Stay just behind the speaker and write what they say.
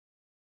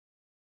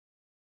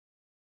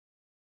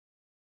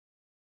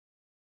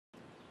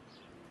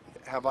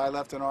have I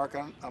left a mark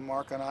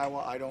on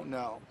Iowa? I don't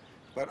know.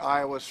 But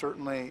Iowa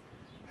certainly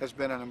has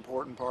been an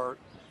important part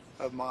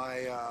of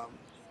my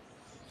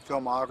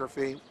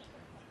filmography.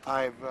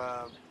 I've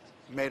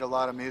made a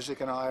lot of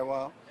music in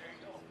Iowa.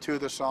 Two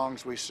of the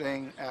songs we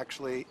sing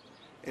actually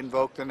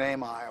invoke the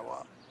name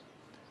Iowa.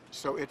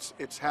 So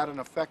it's had an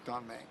effect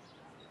on me.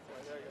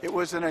 It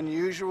was an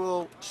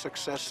unusual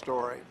success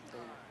story.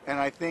 And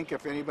I think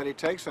if anybody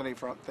takes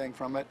anything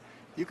from it,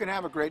 you can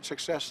have a great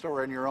success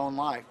story in your own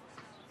life.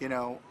 You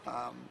know,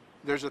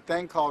 there's a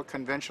thing called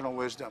conventional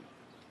wisdom.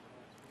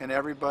 And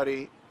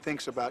everybody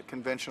thinks about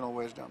conventional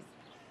wisdom.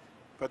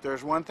 But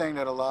there's one thing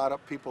that a lot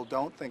of people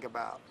don't think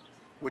about,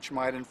 which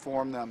might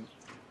inform them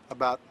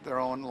about their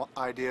own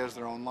ideas,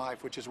 their own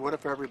life, which is, what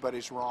if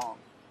everybody's wrong?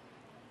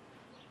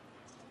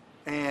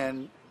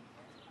 And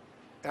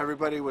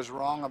everybody was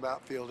wrong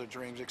about Field of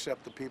Dreams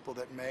except the people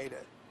that made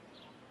it.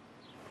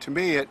 To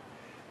me, it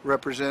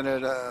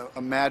represented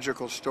a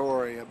magical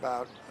story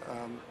about,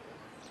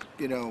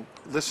 you know,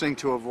 listening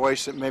to a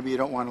voice that maybe you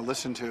don't want to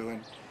listen to,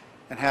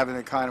 and having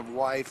the kind of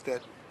wife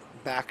that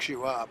backs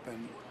you up.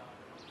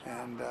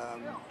 And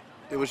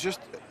it was just,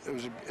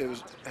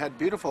 it had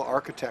beautiful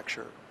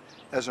architecture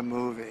as a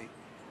movie.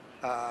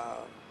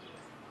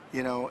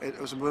 You know, it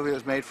was a movie that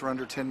was made for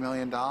under $10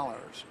 million.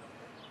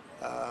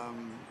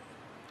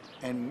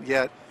 And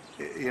yet,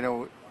 you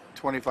know,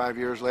 25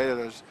 years later,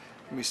 there's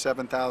going to be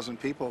 7,000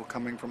 people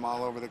coming from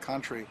all over the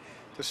country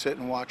to sit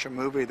and watch a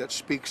movie that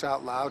speaks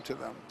out loud to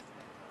them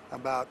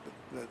about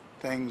the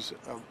things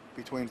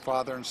between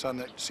father and son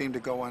that seem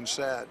to go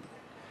unsaid.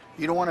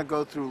 You don't want to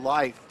go through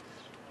life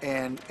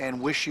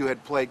and wish you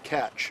had played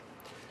catch.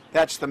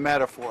 That's the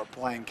metaphor,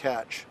 playing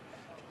catch.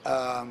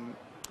 And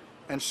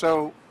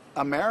so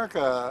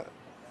America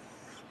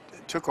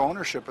took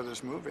ownership of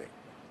this movie.